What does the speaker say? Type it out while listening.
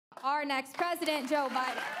our next president, Joe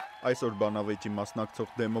Biden. Այսօր բանավեճի մասնակցող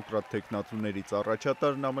դեմոկրատ թեկնածուներից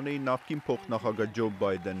առաջատարն ԱՄՆ-ի նախկին փոխնախագահ Ջո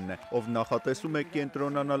Բայդենն է, ով նախատեսում է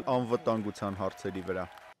կենտրոնանալ անվտանգության հարցերի վրա։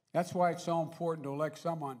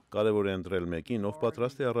 Կարևոր է ընտրել մեկին, ով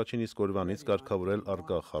պատրաստ է առաջին իսկ օրվանից կարգավորել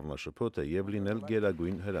առկա խառնաշփոթը եւ լինել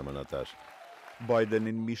գերագույն հրամանատար։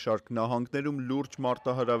 Բայդենին մի շարք նահանգներում լուրջ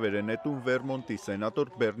մարտահրավեր է նետում Վերմոնտի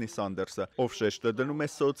սենատոր Բերնի Սանդերսը, ով շեշտը դնում է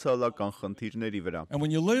սոցիալական խնդիրների վրա։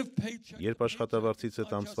 Երբ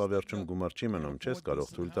աշխատավարձիցդ ամսվա վերջում գումար չի մնում, չես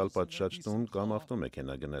կարող թույլ տալ պատշաճ տուն կամ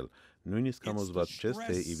ավտոմեքենա գնել։ Նույնիսկ համոզված չես,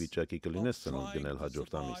 թե ի վիճակի կլինես ծնունդ գնել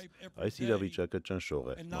հաջորդ ամիս։ Այս իրավիճակը ճնշող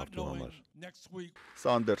է մարդու համար։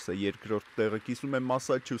 Սանդերսը երկրորդ տեղը կիսում է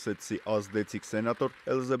Մասաչուսեթսի ազդեցիկ սենատոր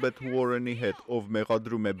Էլիզաբեթ Ուորենի հետ, ով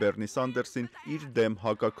մեղադրում է Բերնի Սանդերսին իր դեմ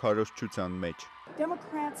հակաքարոզչության մեջ։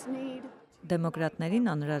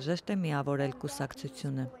 Դեմոկրատներին անհրաժեշտ է միավորել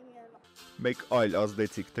կուսակցությունը։ Մեկ այլ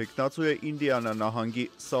ազդեցիկ թեկնածու է Ինդիանա նահանգի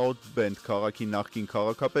Սաութ Բենդ քաղաքի նախկին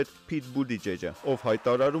քաղաքապետ Փիթ Բուտիջեջը, ով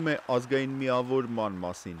հայտարարում է ազգային միավորման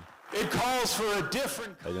մասին։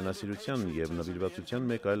 Հայրենասիրության եւ նվիրվածության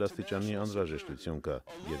մեկ այլ աստիճանի անհրաժեշտություն կա,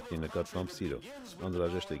 երկրի նկատմամբ սիրո։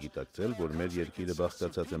 Անհրաժեշտ է գիտակցել, որ մեր երկիրը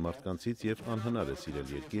բաղկացած է մարդկանցից եւ անհնար է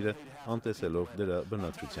սիրել երկիրը, անտեսելով դրա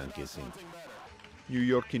բնակչության կեսին։ Նյու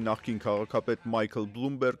Յորքի նախկին քաղաքապետ Մայքլ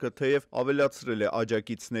Բլումբերգը թեև ավելացրել է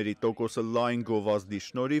աջակիցների տոկոսը լայն գովազդի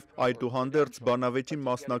շնորհիվ, այդուհանդերձ բանավեճի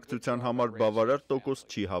մասնակցության համար բավարար տոկոս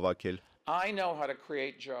չի հավաքել։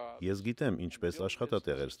 Ես գիտեմ ինչպես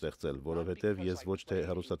աշխատատեղեր ստեղծել, որովհետև ես ոչ թե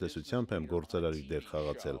հեռուստատեսությամբ եմ գործարարի դեր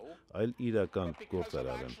խաղացել, այլ իրական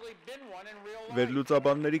գործարար եմ։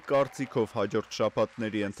 Վերլուծաբանների կարծիքով հաջորդ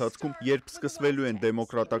շաբաթների ընթացքում, երբ սկսվելու են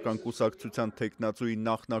դեմոկրատական կուսակցության թեկնածուի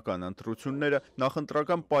նախնական ընտրությունները,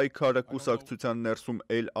 նախընտրական պայքարը կուսակցության ներսում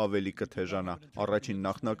էլ ավելի կթեժանա։ Առաջին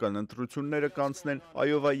նախնական ընտրությունները կանցնեն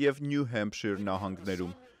Այովա եւ Նյու Հեմփշիր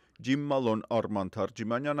նահանգներում։ Ջիմ Մալոն, Արման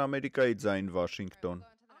Թարջիմանյան, Ամերիկայի ձայն, Վաշինգտոն։